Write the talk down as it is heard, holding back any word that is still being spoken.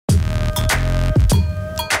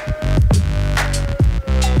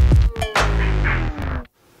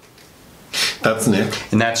That's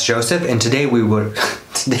Nick. And that's Joseph. And today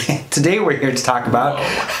today we're here to talk about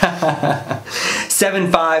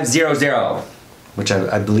 7500, which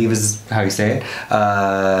I believe is how you say it.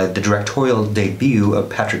 The directorial debut of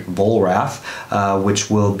Patrick Vollrath, which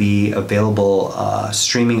will be available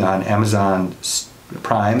streaming on Amazon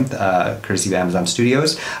Prime, courtesy of Amazon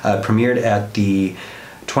Studios. Premiered at the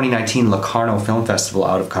 2019 Locarno Film Festival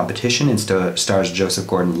out of competition and stars Joseph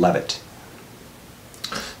Gordon-Levitt.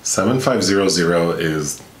 7500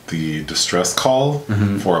 is the distress call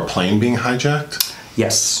for a plane being hijacked?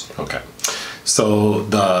 Yes. Okay. So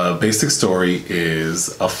the basic story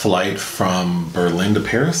is a flight from Berlin to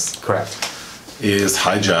Paris. Correct. Is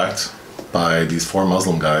hijacked by these 4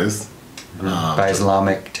 Muslim guys. By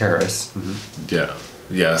Islamic terrorists. Yeah.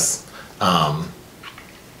 Yes. And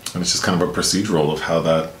it's just kind of a procedural of how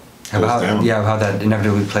that goes down. Yeah, how that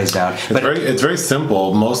inevitably plays down. It's very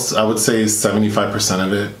simple. I would say 75%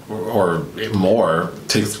 of it or more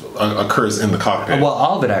occurs in the cockpit. Well,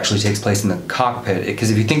 all of it actually takes place in the cockpit,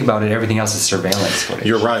 because if you think about it, everything else is surveillance footage.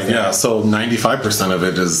 You're right, yeah. So 95% of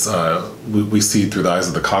it is we see through the eyes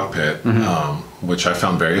of the cockpit, which I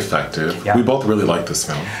found very effective. Yeah. We both really like this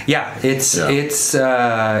film. Yeah, it's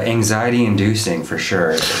anxiety-inducing for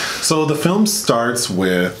sure. So the film starts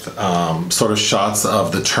with sort of shots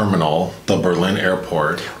of the terminal, the Berlin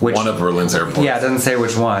airport, one of Berlin's airports. Yeah, it doesn't say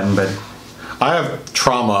which one, but I have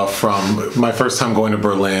trauma from my first time going to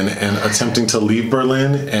Berlin and attempting to leave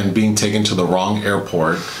Berlin and being taken to the wrong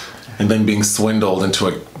airport and then being swindled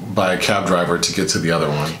by a cab driver to get to the other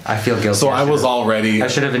one. I feel guilty. So I was already... I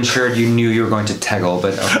should have ensured you knew you were going to Tezel,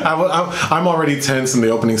 but... Okay. I'm already tense in the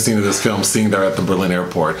opening scene of this film, seeing they're at the Berlin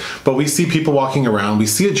airport. But we see people walking around. We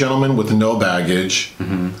see a gentleman with no baggage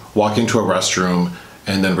walk into a restroom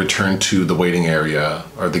and then return to the waiting area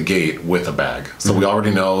or the gate with a bag. So we already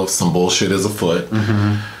know some bullshit is afoot.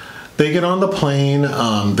 They get on the plane.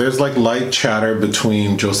 There's like light chatter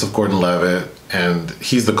between Joseph Gordon-Levitt, and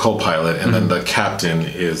he's the co-pilot, and then the captain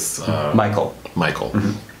is Michael.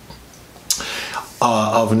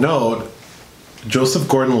 Of note, Joseph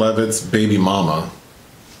Gordon-Levitt's baby mama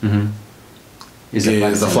is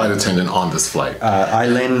a flight attendant on this flight.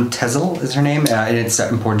 Aylin Tezel is her name, and it's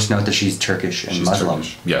important to note that she's Turkish and Muslim.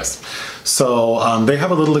 Turkish. Yes. So they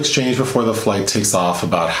have a little exchange before the flight takes off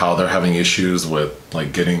about how they're having issues with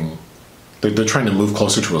like they're trying to move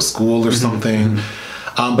closer to a school or something.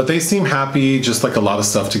 But they seem happy, just like a lot of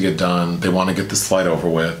stuff to get done. They want to get this flight over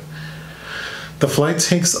with. The flight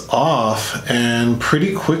takes off, and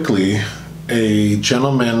pretty quickly, a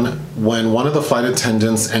gentleman, when one of the flight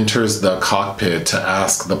attendants enters the cockpit to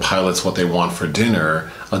ask the pilots what they want for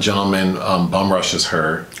dinner, a gentleman bum rushes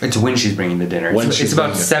her. It's when she's bringing the dinner. It's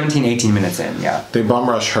about 17, 18 minutes in, yeah. They bum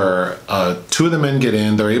rush her. 2 of the men get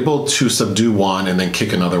in. They're able to subdue one and then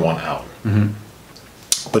kick another one out.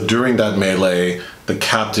 But during that melee, the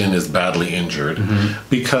captain is badly injured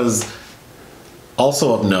because...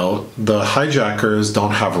 Also of note, the hijackers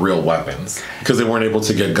don't have real weapons because they weren't able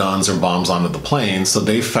to get guns or bombs onto the plane, so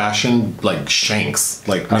they fashioned like shanks,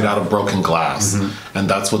 like made out of broken glass, and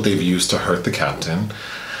that's what they've used to hurt the captain.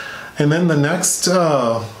 And then the next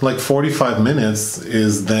like 45 minutes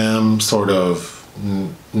is them sort of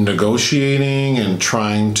negotiating and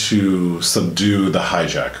trying to subdue the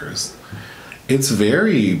hijackers. It's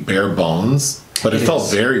very bare bones, but it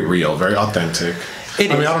felt very real, very authentic. I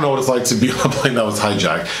don't know what it's like to be on a plane that was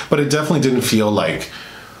hijacked, but it definitely didn't feel like,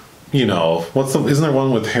 isn't there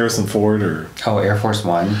one with Harrison Ford or? Oh, Air Force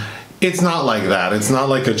One. It's not like that. It's not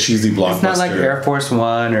like a cheesy blockbuster. It's not like Air Force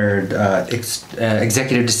One or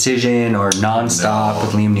Executive Decision or Nonstop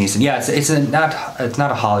with Liam Neeson. Yeah, it's not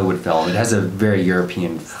a Hollywood film. It has a very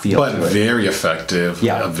European feel to it. But very effective.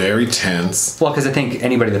 Yeah. Very tense. Well, because I think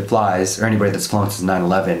anybody that flies or anybody that's flown since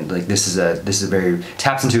 9/11, like this is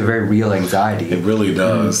taps into a very real anxiety. It really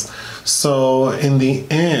does. So in the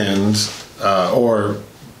end,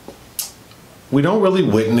 we don't really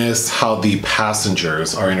witness how the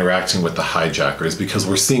passengers are interacting with the hijackers because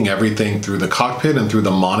we're seeing everything through the cockpit and through the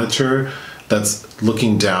monitor that's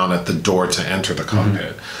looking down at the door to enter the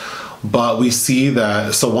cockpit. But we see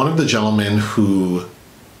that, so one of the gentlemen who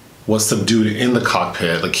was subdued in the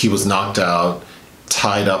cockpit, like he was knocked out,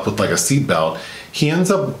 tied up with like a seatbelt, he ends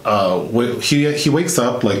up, he wakes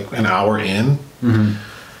up like an hour in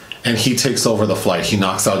and he takes over the flight. He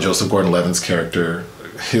knocks out Joseph Gordon-Levitt's character.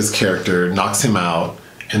 His character knocks him out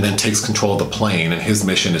and then takes control of the plane, and his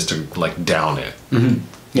mission is to like down it in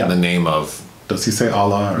the name of, does he say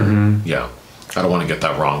Allah or, yeah, I don't want to get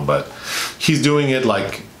that wrong, but he's doing it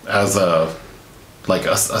like as a like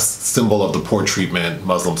a symbol of the poor treatment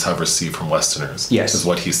Muslims have received from Westerners. Yes. Is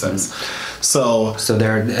what he says. So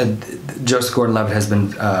there, Joseph Gordon-Levitt has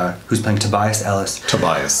been, who's playing Tobias Ellis.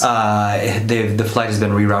 Tobias. The flight has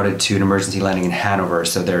been rerouted to an emergency landing in Hanover,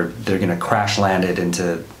 so they're going to crash land it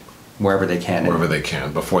into wherever they can. Wherever they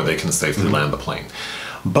can, before they can safely land the plane.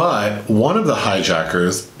 But one of the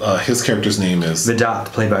hijackers, his character's name is... Vedat,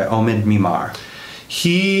 played by Omid Memar.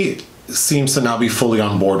 He seems to not be fully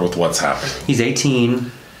on board with what's happening. He's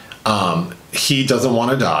 18. He doesn't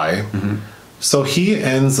want to die. So he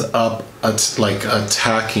ends up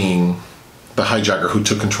attacking the hijacker who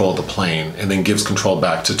took control of the plane and then gives control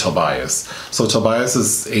back to Tobias. So Tobias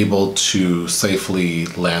is able to safely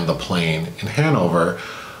land the plane in Hanover,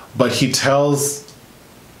 but he tells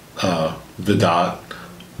Vedat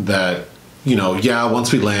that, you know, yeah,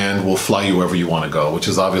 once we land, we'll fly you wherever you want to go, which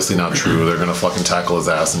is obviously not true. They're going to fucking tackle his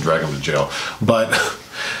ass and drag him to jail. But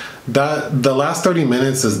the last 30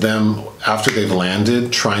 minutes is them, after they've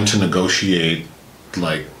landed, trying to negotiate,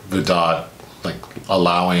 like, Vedat, like,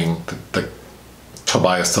 allowing the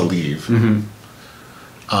Tobias to leave.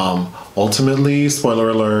 Ultimately, spoiler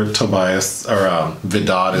alert, Tobias, or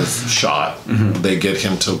Vedat is shot. They get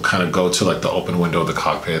him to kind of go to, like, the open window of the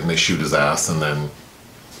cockpit, and they shoot his ass, and then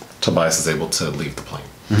Tobias is able to leave the plane.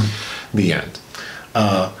 The end.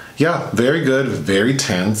 Yeah, very good, very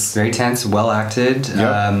tense. Very tense, well acted.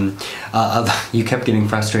 Yep. You kept getting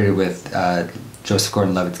frustrated with Joseph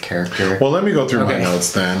Gordon-Levitt's character. Well, let me go through my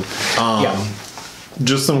notes then.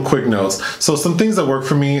 Just some quick notes. So some things that work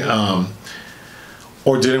for me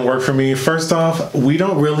or didn't work for me. First off, we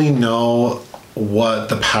don't really know what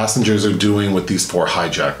the passengers are doing with these 4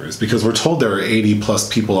 hijackers, because we're told there are 80 plus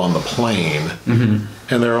people on the plane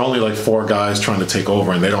and there are only like 4 guys trying to take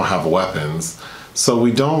over and they don't have weapons. So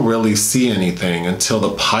we don't really see anything until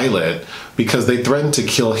the pilot, because they threatened to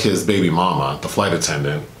kill his baby mama, the flight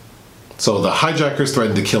attendant. So the hijackers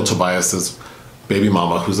threatened to kill Tobias's baby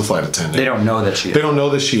mama, who's a flight attendant. They don't know that she is. They don't know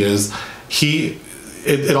that she is.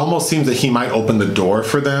 It almost seems that he might open the door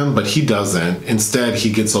for them, but he doesn't. Instead,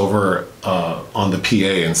 he gets over on the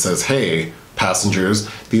PA and says, hey, passengers,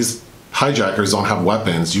 these hijackers don't have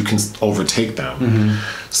weapons. You can overtake them.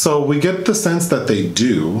 So we get the sense that they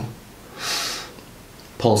do.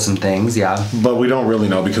 Pull some things, yeah. But we don't really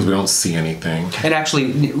know because we don't see anything. And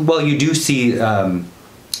actually, well, you do see,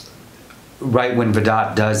 right when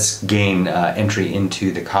Vedat does gain entry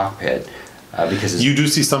into the cockpit, because you do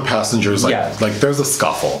see some passengers, like there's a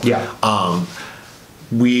scuffle.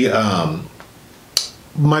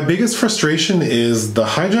 My biggest frustration is the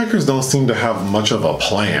hijackers don't seem to have much of a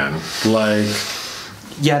plan. Like,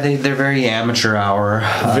 yeah, they're very amateur hour.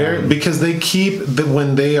 Because they keep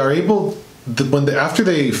when they are able, after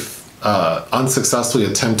they unsuccessfully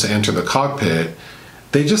attempt to enter the cockpit,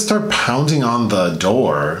 they just start pounding on the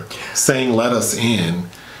door, saying, "Let us in."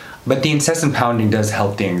 But the incessant pounding does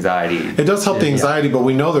help the anxiety. It does help the anxiety, but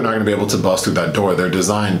we know they're not going to be able to bust through that door. They're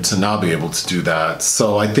designed to not be able to do that.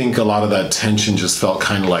 So I think a lot of that tension just felt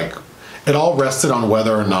kind of like it all rested on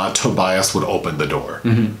whether or not Tobias would open the door.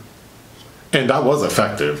 And that was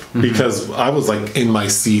effective because I was like in my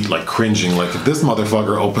seat, like cringing, like if this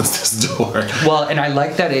motherfucker opens this door. Well, and I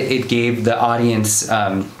like that it gave the audience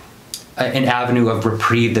an avenue of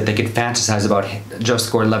reprieve that they could fantasize about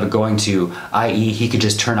Joseph Gordon-Levitt going to, i.e. he could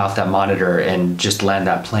just turn off that monitor and just land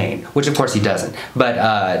that plane, which of course he doesn't. But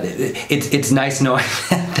it's nice knowing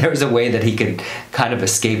that there's a way that he could kind of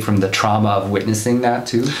escape from the trauma of witnessing that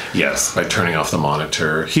too. Yes, by turning off the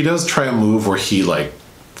monitor. He does try a move where he like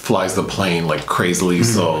flies the plane like crazily,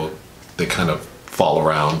 so they kind of fall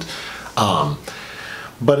around.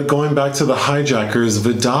 But going back to the hijackers,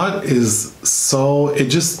 Vedat is so,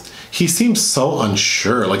 he seems so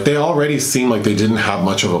unsure. Like they already seem like they didn't have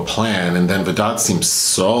much of a plan, and then Vedat seems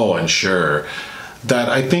so unsure that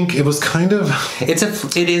I think it was kind of...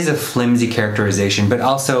 It is a flimsy characterization, but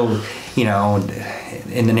also, you know,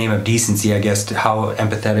 in the name of decency, I guess, how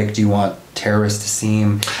empathetic do you want terrorists to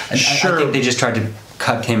seem? Sure. I think they just tried to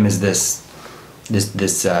cut him as this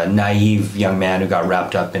naive young man who got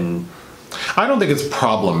wrapped up in... I don't think it's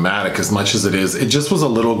problematic as much as it is. It just was a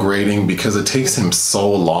little grating because it takes him so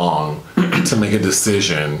long to make a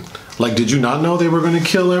decision. Like, did you not know they were going to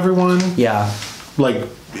kill everyone? Yeah. Like,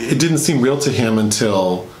 it didn't seem real to him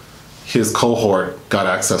until his cohort got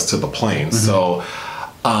access to the plane. So,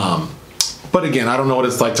 but again, I don't know what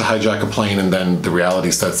it's like to hijack a plane and then the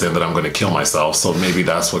reality sets in that I'm going to kill myself. So maybe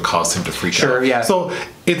that's what caused him to freak out. Sure, yeah. So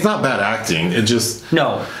it's not bad acting. It just...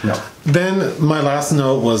 No. Then my last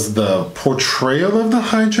note was the portrayal of the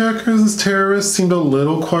hijackers as terrorists seemed a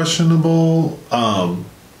little questionable.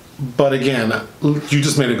 But again, you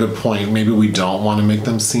just made a good point. Maybe we don't want to make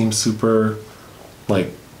them seem super,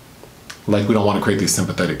 like we don't want to create these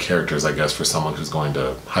sympathetic characters, I guess, for someone who's going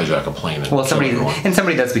to hijack a plane and Well, kill everyone.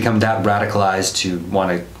 somebody that's become that radicalized to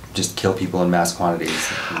want to just kill people in mass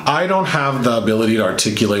quantities. I don't have the ability to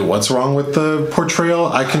articulate what's wrong with the portrayal.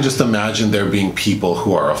 I can just imagine there being people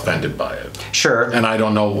who are offended by it. Sure. And I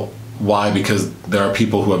don't know why, because there are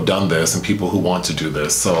people who have done this and people who want to do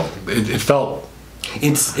this. So it felt...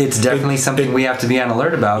 It's definitely something we have to be on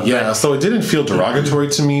alert about. Yeah, so it didn't feel derogatory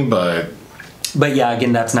to me, but... But yeah,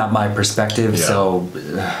 again, that's not my perspective. Yeah. So,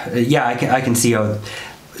 yeah, I can see how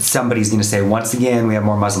somebody's going to say, once again, we have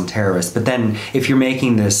more Muslim terrorists. But then if you're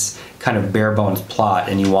making this kind of bare bones plot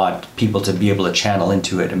and you want people to be able to channel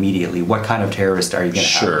into it immediately, what kind of terrorist are you going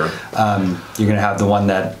to have? You're going to have the one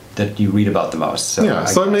that you read about the most. So yeah,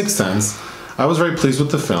 so it makes sense. I was very pleased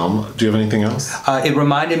with the film. Do you have anything else? It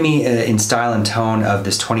reminded me in style and tone of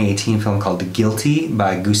this 2018 film called The Guilty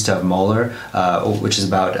by Gustav Mahler, which is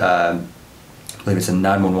about... I believe it's a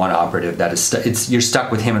 911 operative that is you're stuck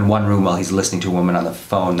with him in one room while he's listening to a woman on the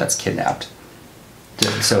phone that's kidnapped.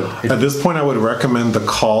 So at this point, I would recommend The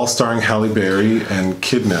Call starring Halle Berry and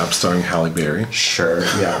Kidnapped starring Halle Berry. Sure,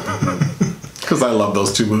 yeah. Because I love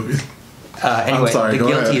those two movies. Anyway, sorry, The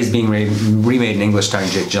Guilty is being remade in English starring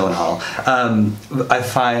Jake Gyllenhaal. I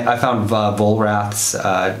found Vollrath's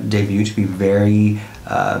debut to be very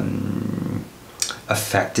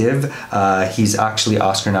effective. He's actually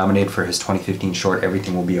Oscar nominated for his 2015 short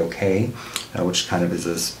Everything Will Be Okay, which kind of is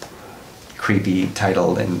this creepy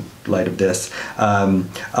title in light of this.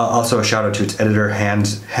 Also a shout out to its editor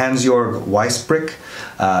Hansjörg Weißbrich,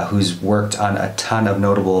 who's worked on a ton of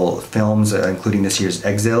notable films, including this year's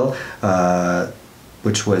Exile,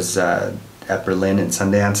 which was at Berlin and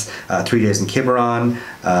Sundance, 3 Days in Quiberon,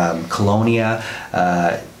 Colonia,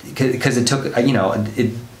 because it took,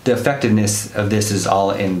 the effectiveness of this is all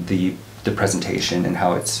in the presentation and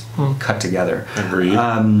how it's cut together. Agreed.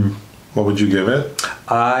 What would you give it?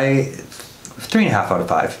 3.5 out of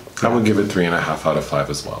 5. I would give it 3.5 out of 5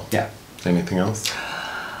 as well. Yeah. Anything else?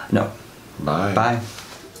 No. Bye. Bye.